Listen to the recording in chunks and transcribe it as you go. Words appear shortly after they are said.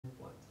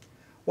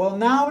Well,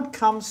 now it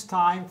comes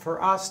time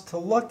for us to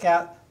look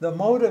at the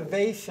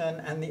motivation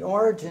and the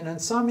origin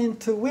and some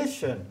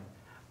intuition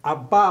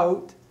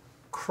about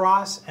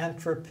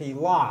cross-entropy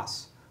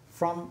loss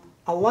from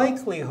a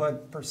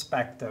likelihood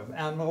perspective.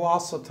 And we'll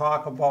also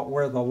talk about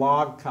where the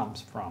log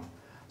comes from.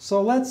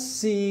 So let's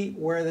see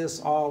where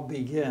this all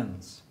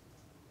begins.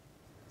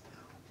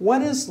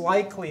 What is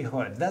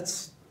likelihood?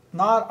 That's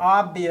not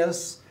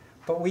obvious,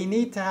 but we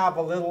need to have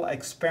a little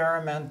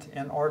experiment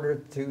in order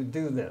to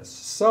do this.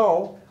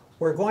 So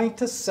we're going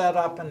to set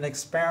up an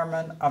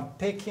experiment of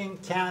picking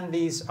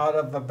candies out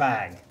of a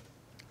bag.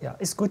 Yeah,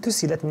 it's good to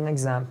see that in an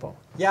example.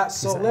 Yeah,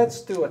 so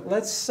let's do it.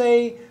 Let's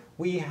say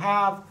we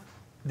have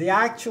the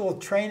actual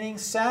training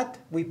set.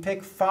 We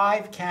pick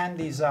 5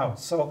 candies out.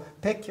 So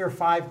pick your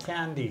 5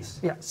 candies.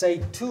 Yeah.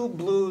 Say 2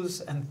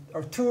 blues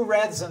or 2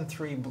 reds and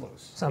 3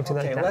 blues. Something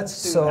like that. Okay,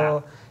 let's do that.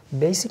 So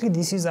basically,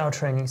 this is our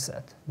training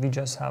set. We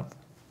just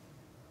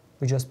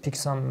pick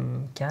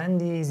some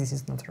candies. This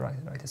is not the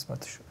right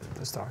spot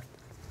to start.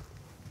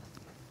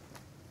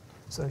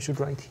 So I should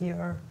write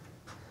here.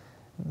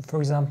 For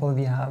example,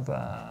 we have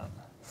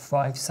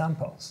 5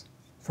 samples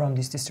from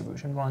this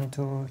distribution. 1,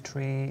 2,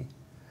 3,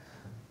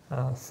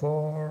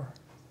 4,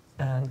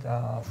 and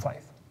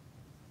 5.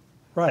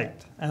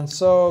 Right. And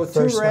so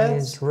First 2 reds. one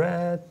is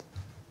red.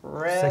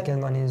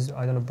 Second one is,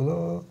 I don't know,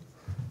 blue,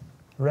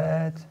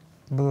 red,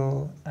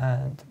 blue,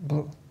 and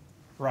blue.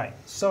 Right.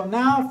 So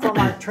now from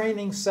our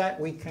training set,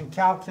 we can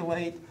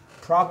calculate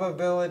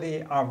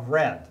probability of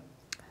red.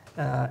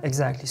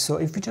 Exactly. So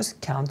if we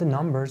just count the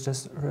numbers,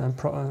 just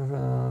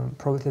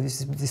probability of this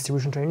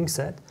distribution training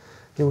set,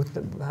 we would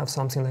have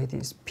something like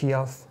this. P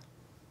of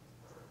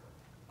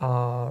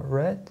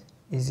red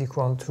is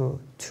equal to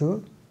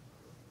 2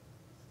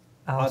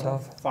 out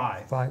of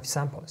 5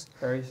 samples.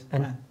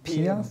 And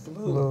P of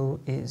blue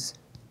is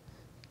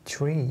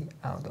 3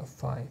 out of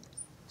 5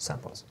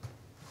 samples.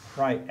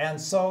 Right. And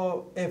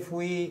so if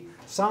we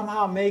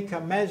somehow make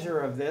a measure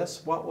of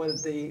this, what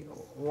would the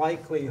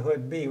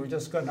likelihood be? We're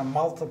just going to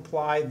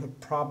multiply the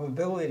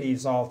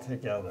probabilities all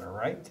together,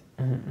 right?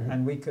 Mm-hmm.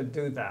 And we could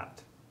do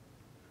that.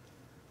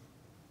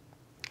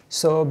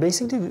 So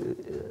basically,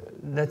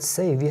 let's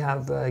say we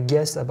have a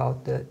guess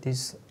about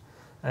this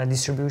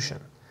distribution.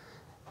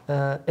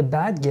 A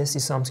bad guess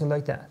is something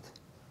like that.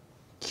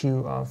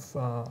 Q of,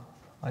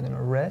 I don't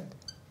know, red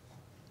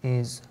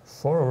is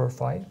 4 over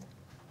 5.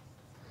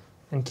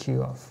 And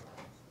Q of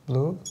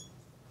blue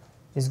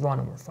is 1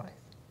 over 5.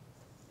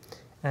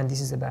 And this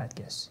is a bad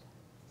guess.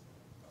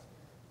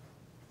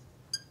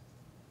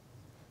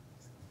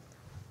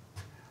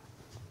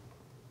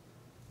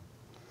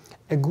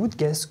 A good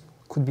guess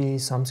could be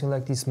something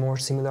like this, more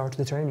similar to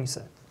the training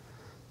set.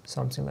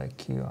 Something like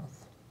Q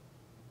of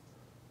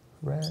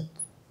red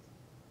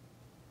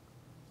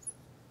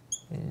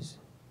is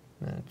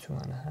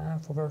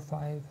 2.5 over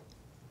 5.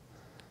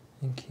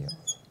 And Q of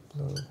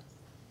blue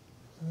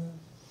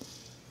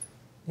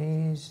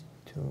is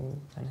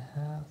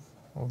 2.5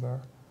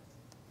 over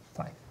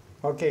 5.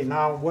 Okay,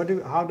 now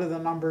how do the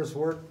numbers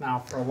work now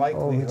for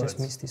likelihoods? Oh, we just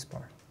missed this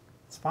part.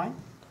 It's fine?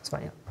 It's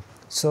fine, yeah.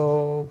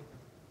 So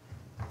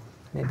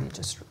maybe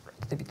just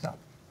write it up.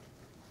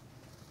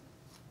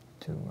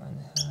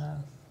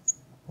 2.5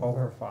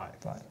 over 5.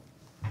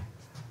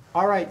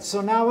 All right,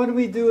 so now what do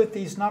we do with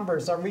these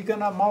numbers? Are we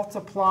going to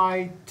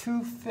multiply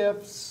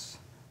 2/5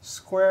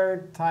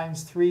 squared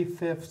times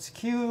 3/5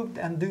 cubed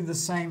and do the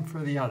same for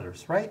the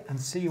others, right? And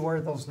see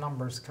where those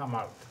numbers come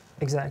out.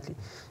 Exactly.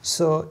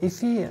 So if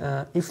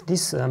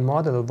this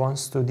model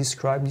wants to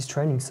describe this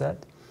training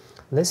set,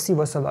 let's see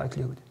what's the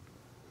likelihood.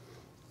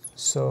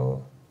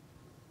 So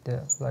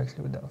the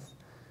likelihood of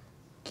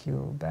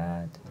Q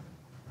bad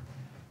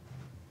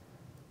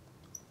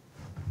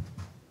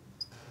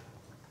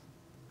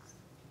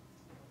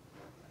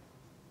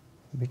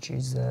which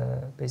is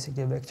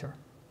basically a vector,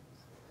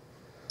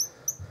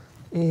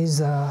 is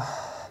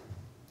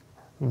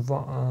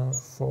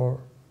 4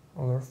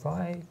 over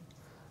 5.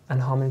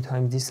 And how many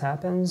times this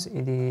happens?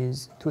 It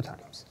is 2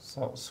 times.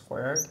 So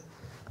squared.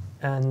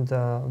 And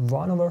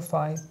 1 over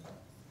 5.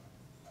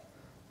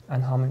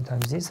 And how many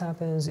times this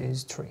happens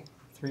is 3.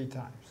 3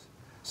 times.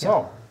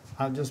 So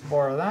I'll just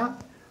borrow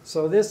that.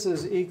 So this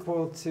is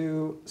equal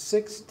to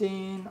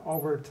 16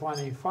 over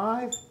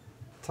 25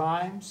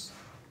 times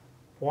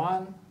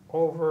 1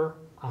 over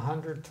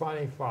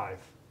 125.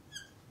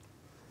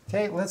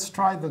 Okay, let's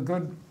try the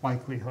good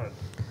likelihood.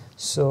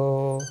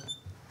 So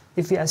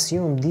if we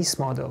assume this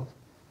model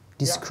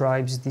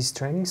describes this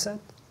training set,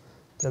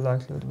 the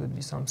likelihood would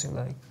be something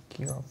like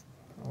Q of,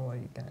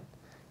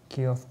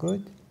 Q of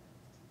good,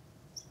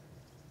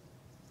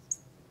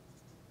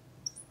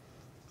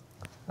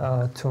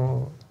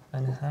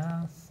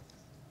 2.5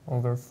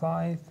 over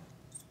 5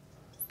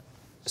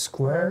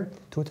 squared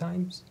 2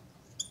 times,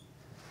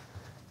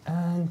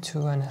 and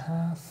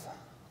 2.5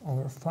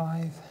 over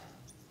 5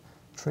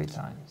 3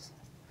 times.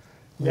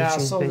 Yeah,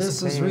 so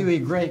this is really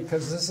great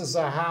because this is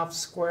a half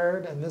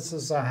squared and this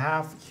is a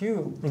half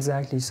cubed.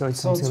 Exactly, so it's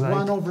so something it's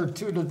like 1 over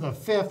 2 to the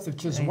 5th,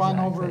 which is 1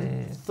 over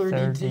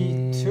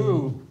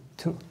 32.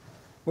 2.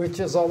 which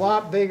is a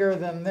lot bigger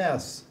than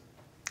this.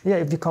 Yeah,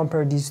 if we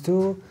compare these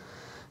two,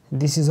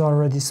 this is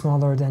already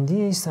smaller than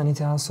this, and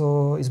it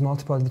also is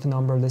multiplied with a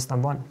number less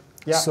than 1.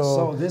 Yeah,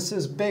 so this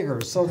is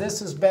bigger. So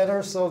this is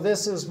better. So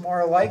this is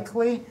more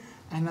likely,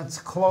 and it's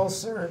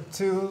closer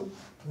to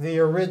the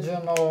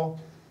original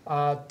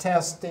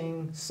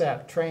testing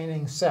set,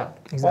 training set.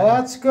 Exactly. Well,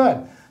 that's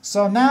good.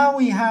 So now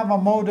we have a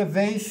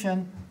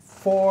motivation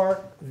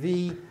for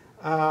the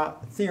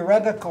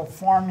theoretical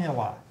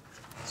formula.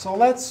 So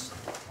let's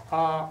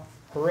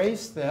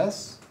erase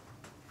this.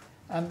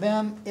 And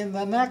then in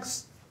the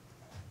next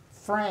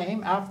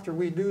frame, after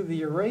we do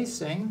the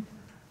erasing,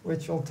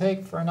 which will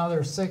take for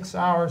another 6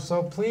 hours.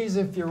 So please,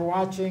 if you're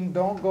watching,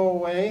 don't go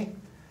away.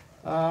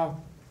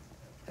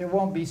 It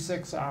won't be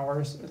 6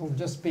 hours. It'll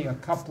just be a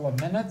couple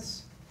of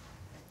minutes.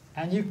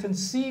 And you can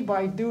see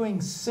by doing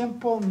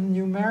simple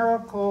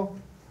numerical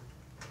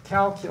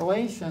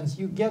calculations,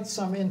 you get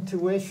some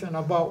intuition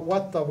about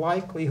what the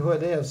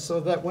likelihood is, so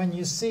that when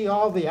you see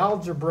all the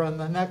algebra in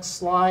the next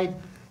slide,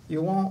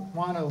 you won't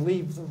want to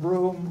leave the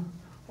room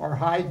or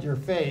hide your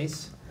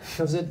face,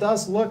 because it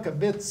does look a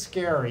bit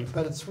scary,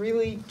 but it's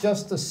really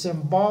just a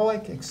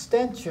symbolic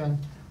extension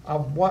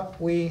of what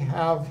we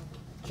have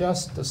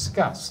just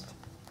discussed.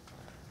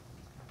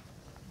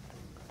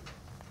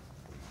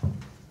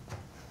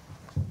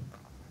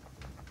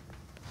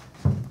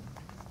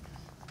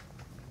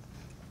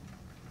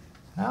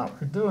 Now,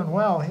 we're doing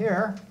well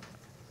here.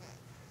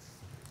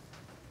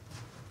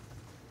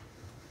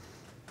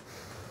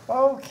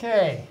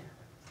 Okay.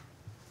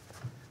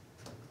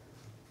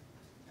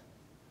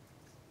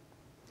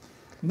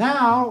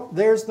 Now,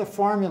 there's the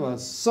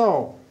formulas.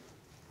 So,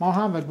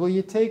 Mohammad, will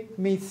you take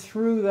me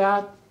through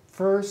that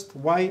first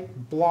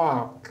white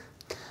block?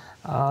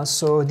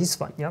 So this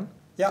one, yeah?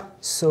 Yeah.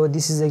 So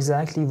this is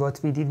exactly what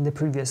we did in the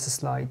previous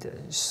slide.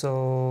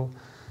 So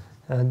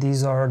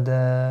these are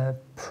the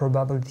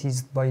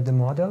probabilities by the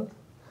model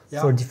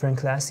for different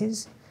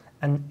classes.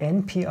 And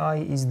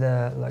NPI is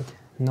the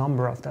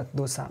number of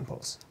those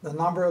samples. The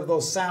number of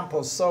those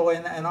samples. So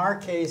in our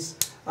case,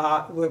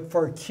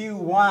 for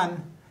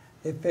Q1,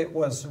 if it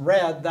was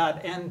red,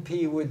 that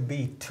NP would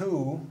be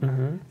 2,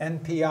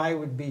 NPI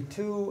would be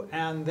 2,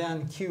 and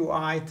then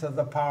QI to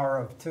the power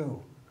of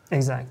 2.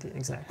 Exactly,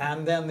 exactly.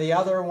 And then the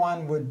other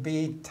one would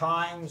be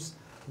times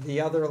the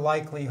other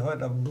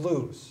likelihood of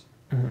blues.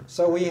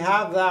 So we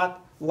have that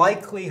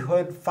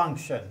likelihood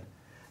function.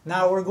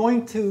 Now we're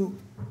going to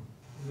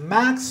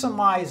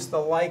maximize the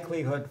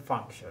likelihood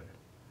function.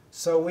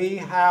 So we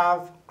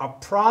have a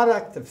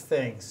product of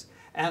things.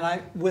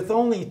 And with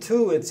only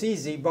 2, it's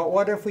easy, but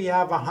what if we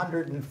have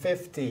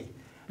 150?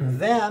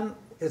 Then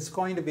it's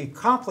going to be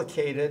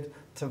complicated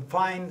to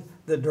find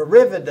the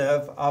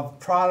derivative of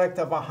product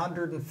of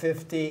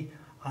 150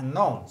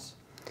 unknowns.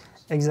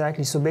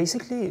 Exactly. So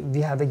basically, we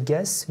have a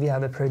guess, we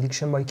have a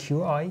prediction by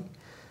QI,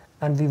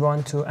 and we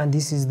want to, and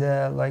this is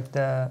the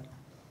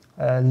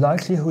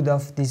likelihood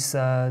of this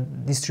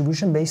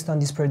distribution based on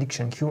this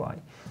prediction, QI.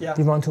 Yeah.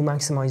 We want to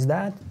maximize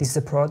that. This is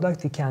a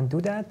product, we can't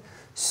do that.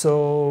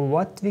 So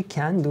what we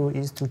can do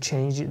is to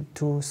change it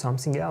to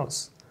something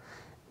else.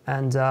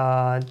 And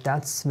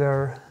that's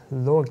where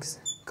logs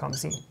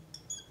comes in.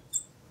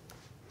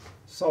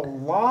 So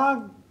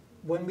log,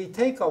 when we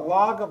take a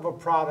log of a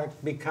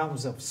product,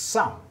 becomes of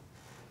sum.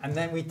 And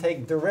then we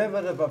take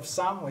derivative of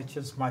sum, which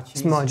is much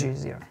easier. It's much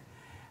easier.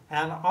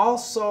 And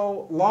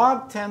also,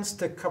 log tends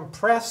to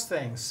compress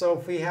things. So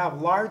if we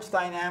have large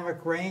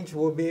dynamic range,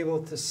 we'll be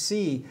able to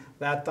see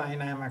that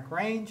dynamic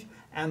range.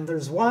 And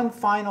there's one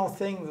final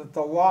thing that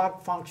the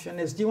log function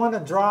is. Do you want to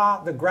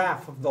draw the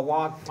graph of the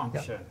log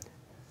function? Yep.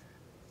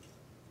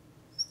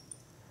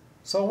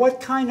 So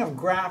what kind of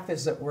graph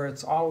is it where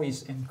it's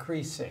always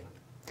increasing?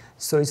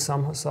 So it's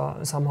somehow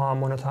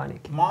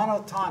monotonic.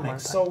 Monotonic.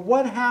 So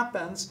what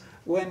happens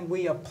when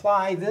we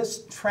apply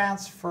this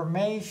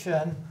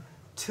transformation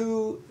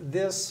to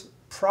this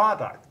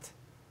product,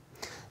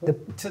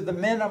 to the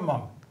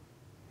minimum?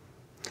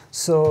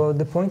 So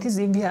the point is,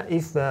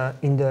 if the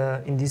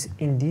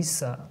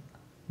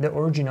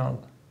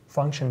original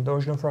function, the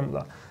original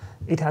formula,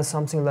 it has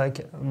something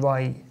like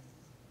y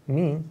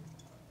mean,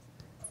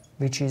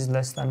 which is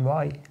less than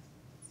y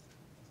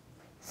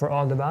for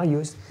all the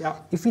values. Yeah.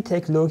 If we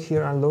take log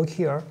here and log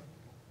here,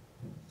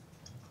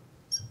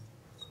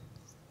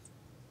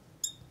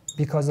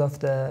 because of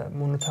the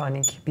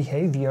monotonic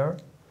behavior,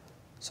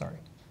 sorry.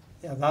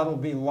 Yeah, that'll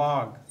be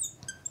log.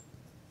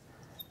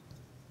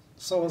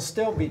 So it'll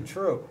still be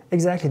true.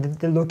 Exactly.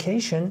 The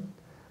location,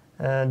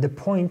 the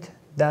point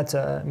that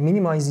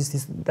minimizes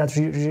this, that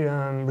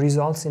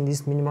results in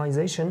this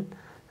minimization,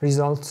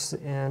 results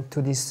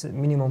to this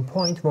minimum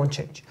point won't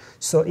change.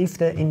 So if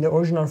in the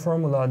original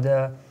formula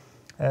the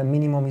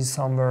minimum is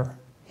somewhere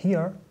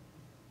here,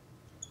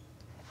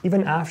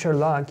 even after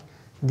log,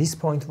 this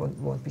point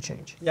won't be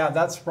changed. Yeah,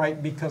 that's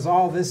right, because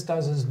all this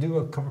does is do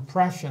a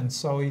compression.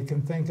 So you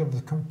can think of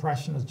the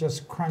compression as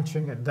just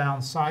crunching it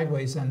down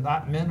sideways, and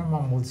that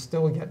minimum will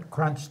still get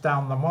crunched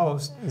down the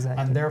most,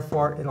 exactly. And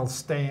therefore it'll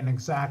stay in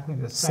exactly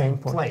the same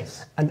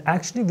place. And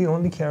actually we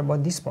only care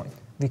about this point.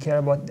 We care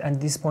about,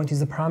 and this point is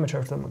the parameter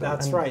of the model.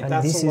 That's and, right. And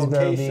that's this the is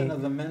location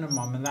of the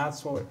minimum, and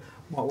that's what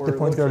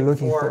we're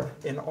looking for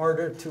in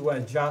order to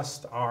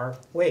adjust our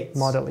weights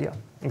model. Yeah,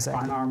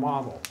 exactly. on our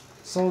model.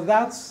 So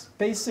that's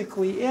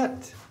basically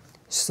it.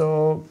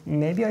 So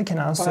maybe I can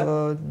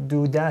also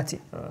do that,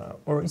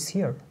 or it's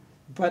here.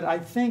 But I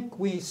think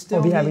we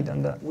still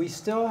we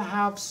still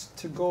have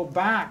to go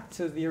back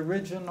to the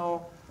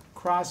original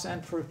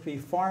cross-entropy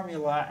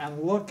formula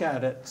and look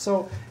at it.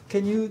 So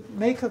can you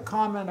make a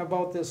comment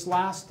about this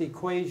last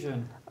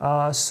equation?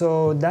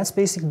 So that's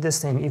basically the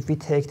same. If we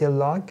take the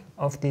log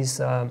of this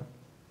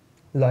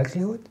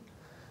likelihood,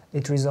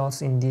 it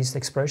results in this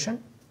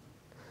expression,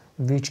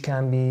 which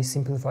can be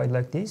simplified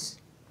like this.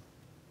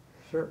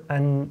 Sure.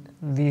 And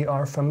we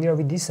are familiar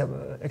with this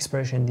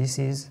expression. This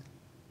is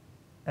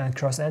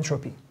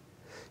cross-entropy.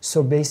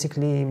 So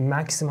basically,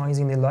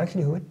 maximizing the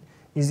likelihood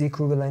is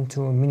equivalent to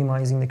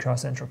minimizing the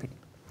cross-entropy.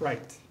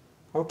 Right.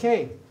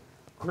 Okay,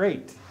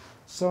 great.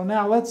 So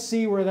now let's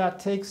see where that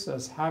takes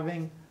us.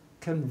 Having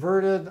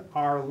converted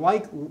our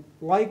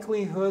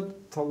likelihood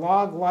to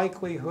log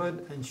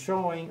likelihood and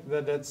showing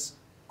that it's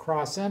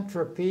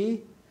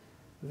cross-entropy,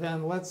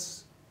 then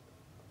let's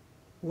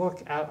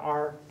look at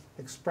our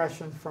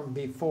expression from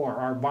before,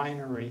 our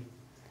binary.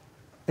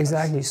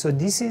 Exactly. So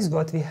this is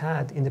what we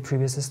had in the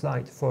previous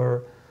slide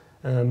for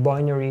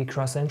binary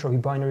cross-entropy,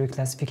 binary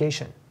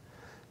classification.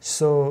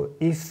 So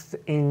if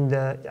in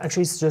the,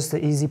 actually it's just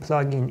an easy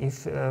plugin.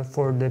 If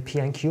for the P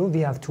and Q we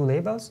have two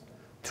labels,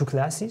 two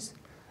classes,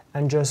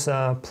 and just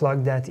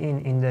plug that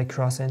in the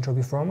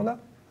cross-entropy formula,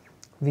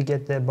 we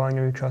get the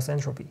binary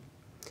cross-entropy.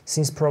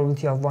 Since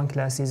probability of one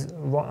class is,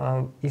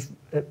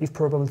 if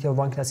probability of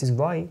one class is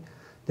y,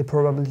 the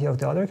probability of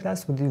the other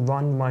class would be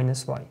 1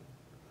 minus y.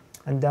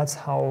 And that's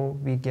how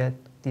we get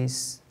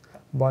this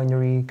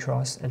binary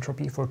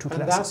cross-entropy for two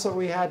classes. And that's what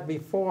we had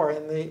before.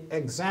 In the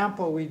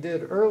example we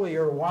did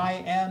earlier,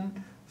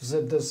 yn,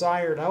 the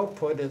desired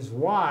output is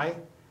y,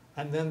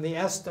 and then the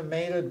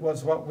estimated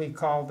was what we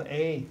called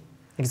a.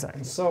 Exactly.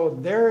 And so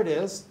there it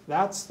is.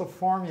 That's the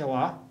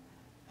formula.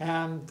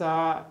 And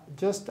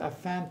just a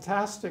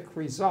fantastic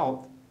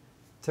result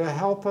to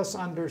help us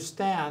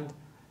understand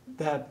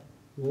that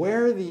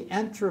where the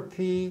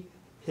entropy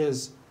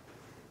is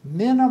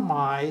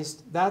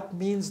minimized, that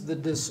means the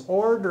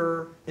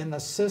disorder in the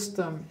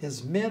system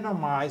is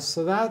minimized.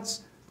 So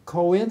that's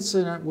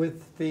coincident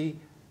with the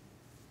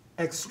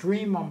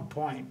extremum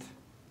point,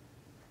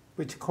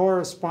 which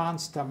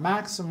corresponds to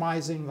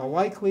maximizing the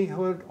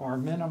likelihood or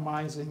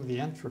minimizing the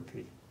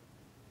entropy.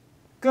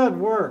 Good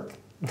work.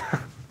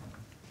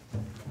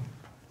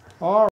 All right.